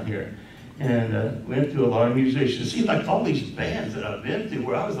pictures down here. and went through a lot of musicians. It seemed like all these bands that I've been through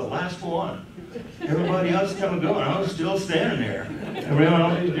where I was the last one. Everybody else come and go, and I was still standing there around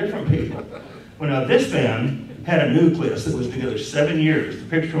all these different people. Well, now this band had a nucleus that was together 7 years. The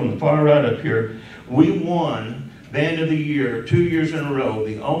picture on the far right up here, we won Band of the Year 2 years in a row.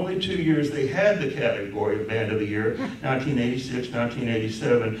 The only 2 years they had the category of Band of the Year, 1986,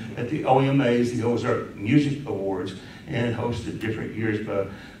 1987, at the OMAs, the Ozark Music Awards, and hosted different years by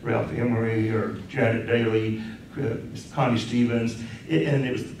Ralph Emery or Janet Daly, Connie Stevens, and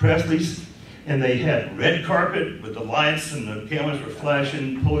it was the Presleys. And they had red carpet with the lights and the cameras were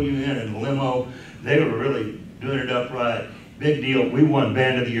flashing, pull you in a limo. They were really doing it upright. Big deal. We won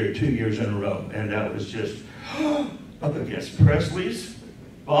Band of the Year 2 years in a row. And that was just up against Presley's,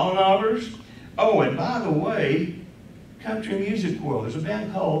 Vollenhoffers. Oh, and by the way, country music world. There's a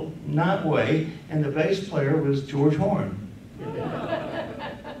band called Nightway, and the bass player was George Horn.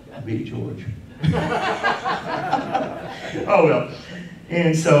 Beat George. Oh, well.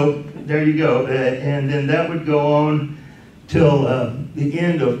 And so there you go. And then that would go on till the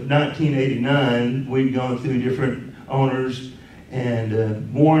end of 1989. We'd gone through different owners,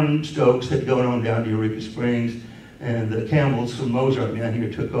 and Warren Stokes had gone on down to Eureka Springs, and the Campbells from Mozart down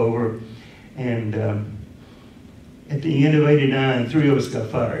here took over. And at the end of '89, 3 of us got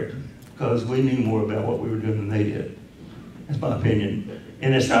fired because we knew more about what we were doing than they did. That's my opinion.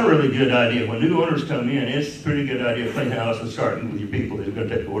 And it's not a really good idea. When new owners come in, it's a pretty good idea to clean house and starting with your people that are going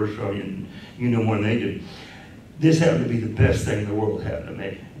to take orders from you, and you know more than they do. This happened to be the best thing in the world that happened to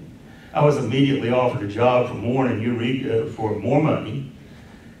me. I was immediately offered a job from Warren and Eureka for more money,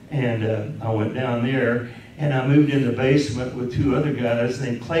 and I went down there, and I moved in the basement with 2 other guys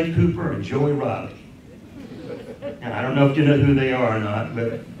named Clay Cooper and Joey Riley. Now, I don't know if you know who they are or not,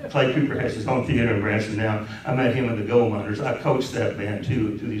 but Clay Cooper has his own theater in Branson now. I met him in the Gold Miners. I coached that band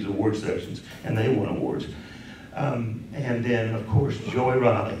too to these award sessions, and they won awards. And then, of course, Joey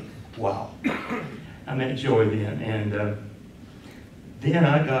Riley. Wow. I met Joey then, and then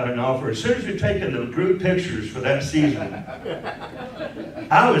I got an offer. As soon as we'd taken the group pictures for that season,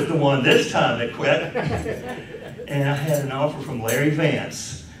 I was the one this time that quit. And I had an offer from Larry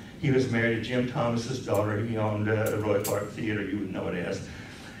Vance. He was married to Jim Thomas's daughter. He owned the Roy Clark Theater, you would know it as.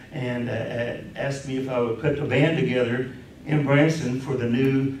 And asked me if I would put the band together in Branson for the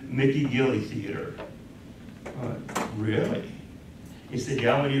new Mickey Gilley Theater. Really? He said,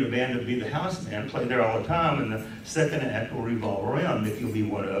 yeah, I want you the band to be the house band, play there all the time, and the second act will revolve around. Mickey will be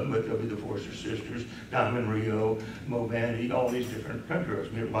one of them, but there'll be the Forster Sisters, Diamond Rio, Mo Bandy, all these different country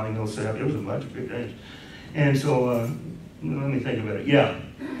artists, Bonnie Hill Savage. It was a bunch of big names. And so, let me think about it. Yeah.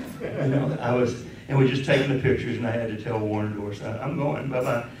 You know, and we just taken the pictures, and I had to tell Warren Doris, I'm going,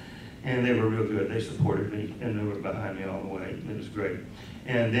 bye-bye. And they were real good. They supported me, and they were behind me all the way. It was great.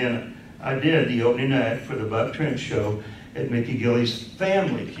 And then I did the opening night for the Buck Trent show at Mickey Gilley's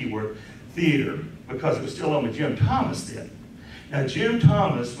family keyword theater, because it was still owned by Jim Thomas then. Now, Jim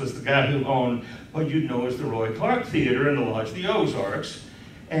Thomas was the guy who owned what you'd know as the Roy Clark Theater and the Lodge of the Ozarks.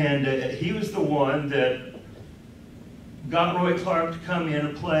 And he was the one that got Roy Clark to come in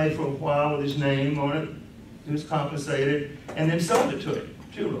and play for a while with his name on it. He was compensated, and then sold it to him,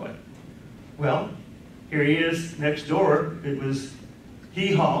 to Roy. Well, here he is next door. It was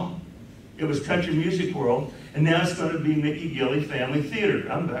Hee Haw. It was Country Music World, and now it's going to be Mickey Gilley Family Theater.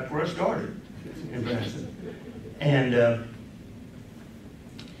 I'm back where I started in Branson. And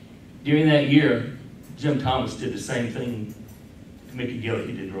during that year, Jim Thomas did the same thing to Mickey Gilley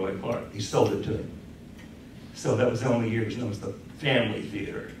he did to Roy Clark. He sold it to him. So that was the only year it was known as the Family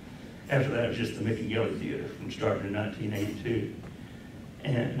Theater. After that, it was just the Mickey Gilley Theater from starting in 1982.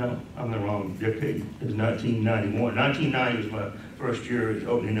 And no, I'm in the wrong decade. It was 1991. 1990 was my first year as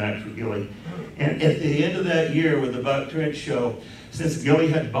opening night for Gilley. And at the end of that year with the Buck Trent show, since Gilley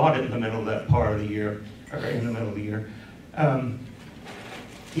had bought it in the middle of that part of the year, or in the middle of the year,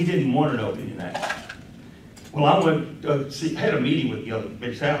 he didn't want an opening night. Well, I went had a meeting with Gilley at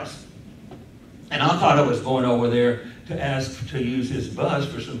his house. And I thought I was going over there to ask to use his bus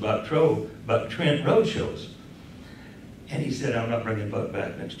for some Buck Trent road shows. And he said, I'm not bringing Buck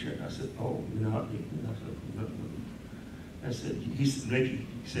back next year. And I said, oh, you're not? I said, he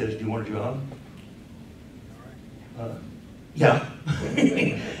says, do you want a job? Yeah.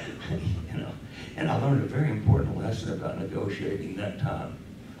 You know, and I learned a very important lesson about negotiating that time.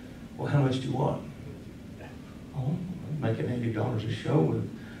 Well, how much do you want? Oh, I'm making $80 a show with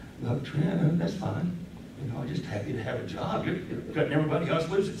Buck Trent. That's fine. You know, I'm just happy to have a job. You're cutting everybody else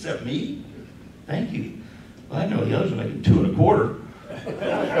loose except me. Thank you. Well, I know the others are making $2 1/4.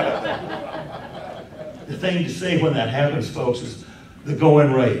 The thing to say when that happens, folks, is the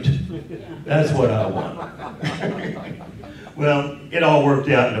going rate. That's what I want. Well, it all worked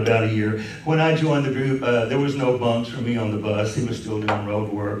out in about a year. When I joined the group, there was no bunks for me on the bus. He was still doing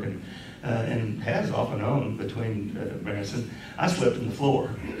road work and has off and on between Branson. I slept on the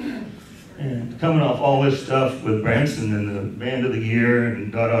floor. And coming off all this stuff with Branson and the band of the year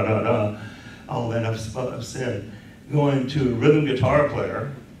and all that I've said, going to a rhythm guitar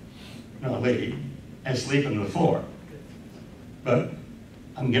player, not lead, and sleeping on the floor. But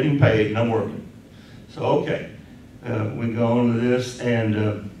I'm getting paid and I'm working. So, okay. We go on with this, and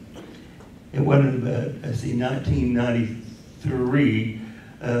it wasn't about, 1993,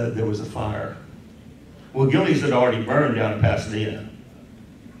 there was a fire. Well, Gilley's had already burned down in Pasadena,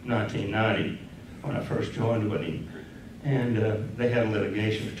 1990, when I first joined with him. And they had a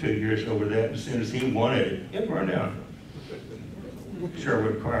litigation for 2 years over that, and as soon as he wanted it, it burned down.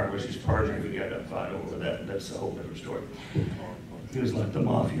 Sherwood Choir was his partner. We got a fight over that. That's a whole different story. He was like the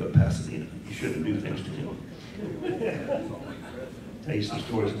mafia of Pasadena. You shouldn't do things to him. Tell you some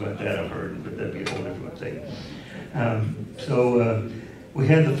stories about that I've heard, but that'd be a whole different thing. So we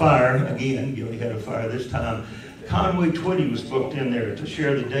had the fire again. Gilley had a fire this time. Conway Twitty was booked in there to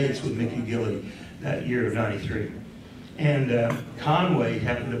share the dates with Mickey Gilley that year of '93. And Conway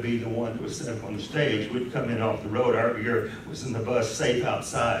happened to be the one that was set up on the stage. We'd come in off the road. Our gear was in the bus, safe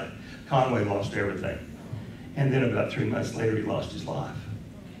outside. Conway lost everything. And then about 3 months later, he lost his life.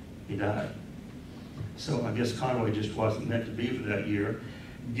 He died. So I guess Conway just wasn't meant to be for that year.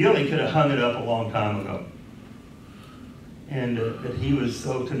 Gilley could have hung it up a long time ago. And that he was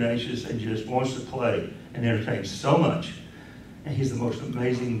so tenacious and just wants to play and entertain so much. And he's the most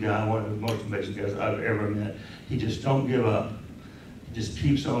amazing guy, one of the most amazing guys I've ever met. He just don't give up. He just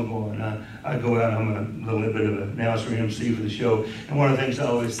keeps on going. I go out, I'm a little bit of an announcer MC for the show, and one of the things I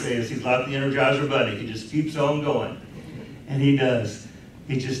always say is he's like the Energizer Bunny. He just keeps on going. And he does.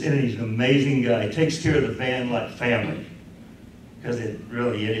 He's an amazing guy. He takes care of the band like family. Because it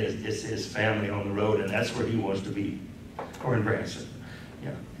is. It's his family on the road, and that's where he wants to be. Or in Branson.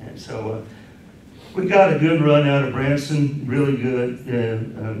 Yeah. And so we got a good run out of Branson, really good.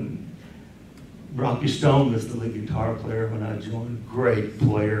 Rocky Stone was the lead guitar player when I joined. Great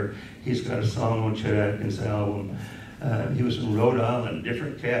player. He's got a song on Chet Atkins' album. He was from Rhode Island,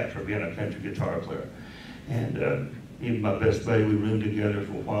 different cat for being a country guitar player. And even my best buddy, we roomed together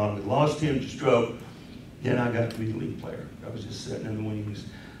for a while. We lost him to stroke. Then I got to be the lead player. I was just sitting in the wings.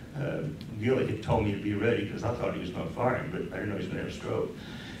 Gilley had told me to be ready because I thought he was going to fire him, but I didn't know he was going to have a stroke.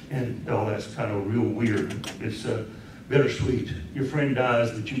 And all that's kind of real weird. It's bittersweet. Your friend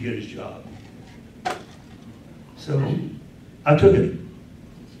dies, but you get his job. So I took it.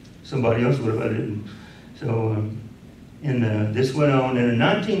 Somebody else would have, I didn't. So this went on. And in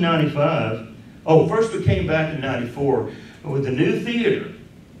 1995, first we came back in '94 with a new theater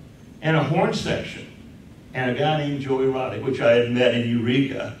and a horn section and a guy named Joey Riley, which I had met in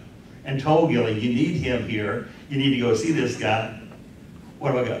Eureka, and told Gilley, you need him here. You need to go see this guy.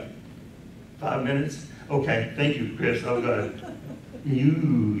 What do I got? 5 minutes? Okay, thank you, Chris. I've got it.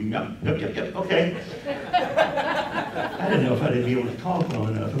 Yep, okay. I didn't know if I'd be able to talk long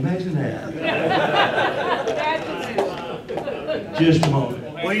enough. Imagine that. Just a moment.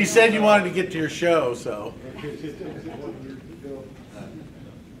 Well, you said you wanted to get to your show, so.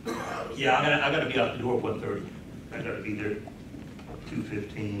 Yeah, I gotta be out the door at 1:30. I gotta be there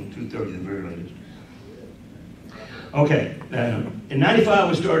 2:15, 2:30 the very latest. Okay, in '95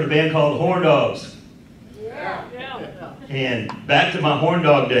 we started a band called the Horn Dogs. Yeah. And back to my Horn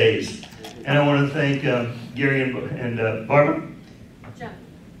Dog days. And I want to thank Gary and Barbara.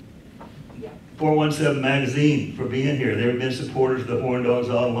 417 Magazine for being here. They've been supporters of the Horn Dogs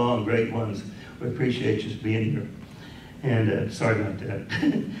all along, great ones. We appreciate you being here. And sorry about that.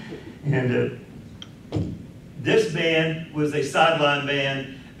 And this band was a sideline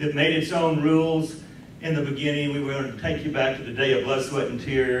band that made its own rules. In the beginning, we were going to take you back to the day of Blood, Sweat, and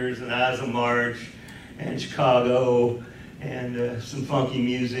Tears, and Eyes of March, and Chicago, and some funky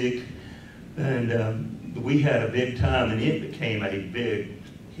music. And we had a big time, and it became a big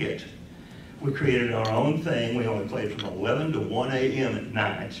hit. We created our own thing. We only played from 11 to 1 a.m. at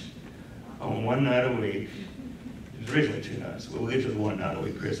night, on one night a week. It was originally 2 nights. We'll get to the 1 night a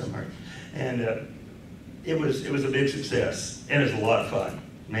week, Chris, I'm hurt. And it was a big success, and it was a lot of fun.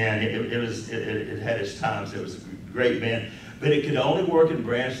 Man, it had its times. It was a great band, but it could only work in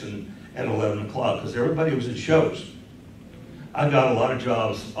Branson at 11 o'clock because everybody was at shows. I got a lot of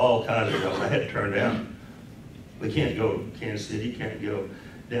jobs, all kinds of jobs I had to turn down. We can't go to Kansas City, can't go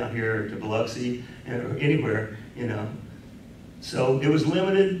down here to Biloxi, or anywhere, you know. So it was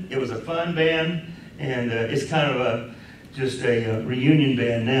limited. It was a fun band, and it's kind of just a reunion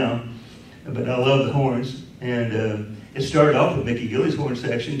band now. But I love the horns, and it started off with Mickey Gilley's horn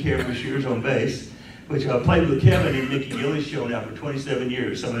section, Kevin Bashir's on bass, which I played with Kevin in Mickey Gilley's show now for 27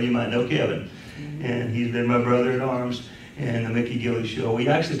 years. Some of you might know Kevin, and he's been my brother in arms in the Mickey Gilley show. We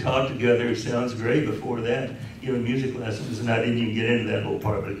actually taught together at Sounds Great before that, giving music lessons, and I didn't even get into that whole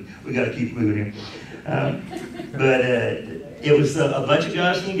part, but we got to keep moving here. It was a bunch of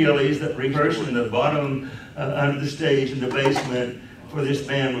guys from Gilley's that rehearsed in the bottom under the stage in the basement for this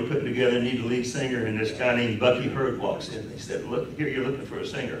band we're putting together. Need a lead singer, and this guy named Bucky Hurd walks in. They said, "Look, here you're looking for a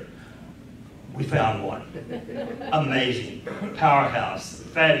singer." We found one. Amazing, powerhouse,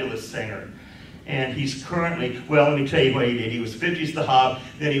 fabulous singer. And he's currently, well, let me tell you what he did. He was 50s the Hop,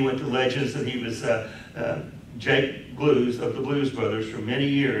 then he went to Legends, and he was Jake Blues of the Blues Brothers for many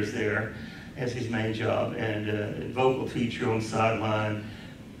years there as his main job, and vocal teacher on sideline.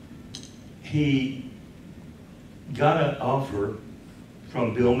 He got an offer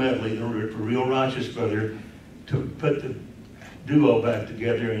from Bill Medley, the real Righteous brother, to put the duo back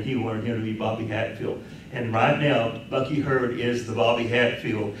together, and he wanted him to be Bobby Hatfield. And right now, Bucky Hurd is the Bobby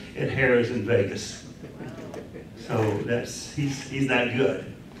Hatfield at Harrah's in Vegas. So he's that good,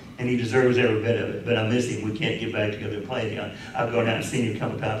 and he deserves every bit of it. But I miss him. We can't get back together and play again. I've gone out and seen him a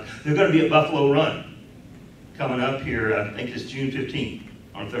couple times. They're going to be at Buffalo Run coming up here. I think it's June 15th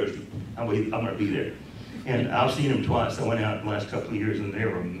on Thursday. I'm going to be there. And I've seen them twice. I went out in the last couple of years, and they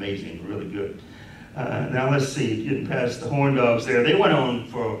were amazing, really good. Now let's see, getting past the Horn Dogs there. They went on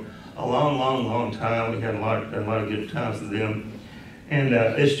for a long time. We had a lot of good times with them. And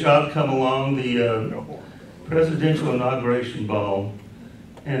this job come along, the presidential inauguration ball,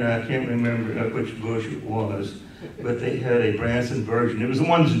 and I can't remember which Bush it was, but they had a Branson version. It was the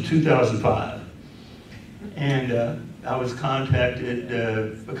ones in 2005. And I was contacted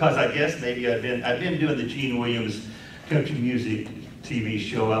because I guess maybe I've been doing the Gene Williams country music TV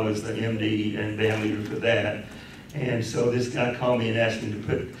show. I was the MD and band leader for that. And so this guy called me and asked me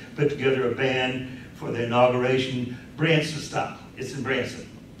to put together a band for the inauguration, Branson style. It's in Branson,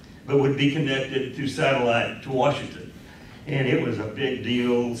 but would be connected through satellite to Washington. And it was a big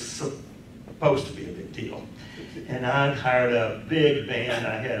deal, supposed to be a big deal. And I hired a big band.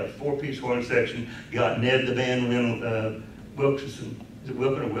 I had a 4-piece horn section, got Ned the band, Wilkerson, is it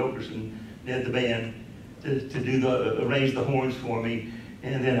Wilkin or Wilkerson, Ned the band, to arrange the horns for me.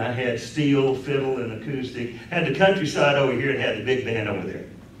 And then I had steel, fiddle, and acoustic. Had the countryside over here and had the big band over there.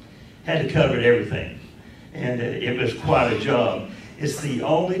 Had to cover everything. And it was quite a job. It's the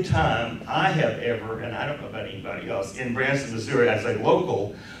only time I have ever, and I don't know about anybody else, in Branson, Missouri, as a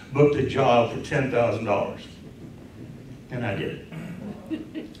local, booked a job for $10,000. And I did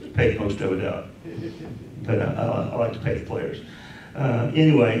it. Paid most of it out. But I like to pay the players.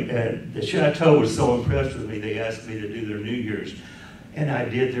 Anyway, the Chateau was so impressed with me, they asked me to do their New Year's. And I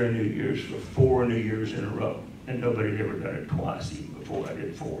did their New Year's for 4 New Years in a row. And nobody had ever done it twice, even before I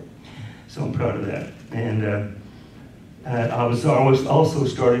did 4. So I'm proud of that. And I was also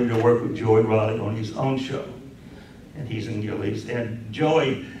starting to work with Joey Riley on his own show. And he's in Gilley's. And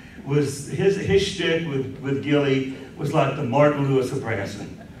Joey was, his shtick with Gilley was like the Martin Lewis of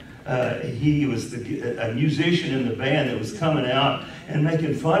Branson. He was a musician in the band that was coming out and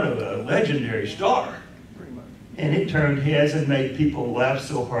making fun of a legendary star. And it turned heads and made people laugh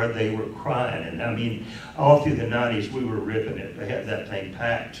so hard they were crying. And I mean, all through the 90s, we were ripping it. They had that thing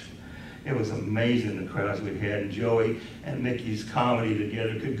packed. It was amazing, the crowds we had. And Joey and Mickey's comedy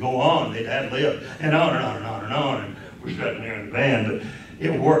together could go on. They'd ad-lib and on and on and on and on. And we're sitting there in the band, but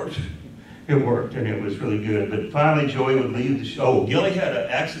it worked. It worked, and it was really good. But finally, Joey would leave the show. Gilley had an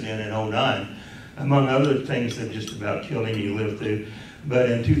accident in '09, among other things that just about killed him. He lived through.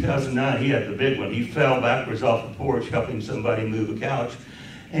 But in 2009, he had the big one. He fell backwards off the porch, helping somebody move a couch,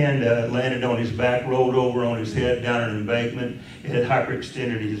 and landed on his back, rolled over on his head down an embankment. It had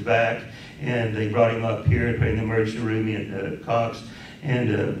hyperextended his back, and they brought him up here and put him in the emergency room in Cox, and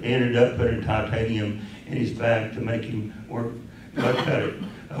ended up putting titanium in his back to make him work. I cut it.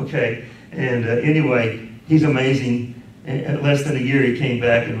 Okay, and anyway, he's amazing. In less than a year, he came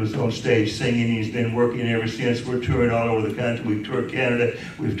back and was on stage singing. He's been working ever since. We're touring all over the country. We've toured Canada.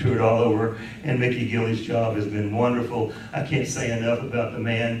 We've toured all over. And Mickey Gilley's job has been wonderful. I can't say enough about the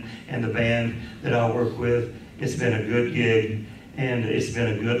man and the band that I work with. It's been a good gig, and it's been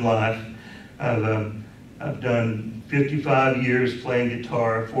a good life. I've done 55 years playing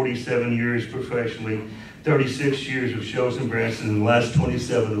guitar, 47 years professionally, 36 years of shows in Branson, and the last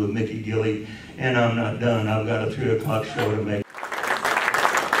 27 with Mickey Gilley. And I'm not done. I've got a 3 o'clock show to make.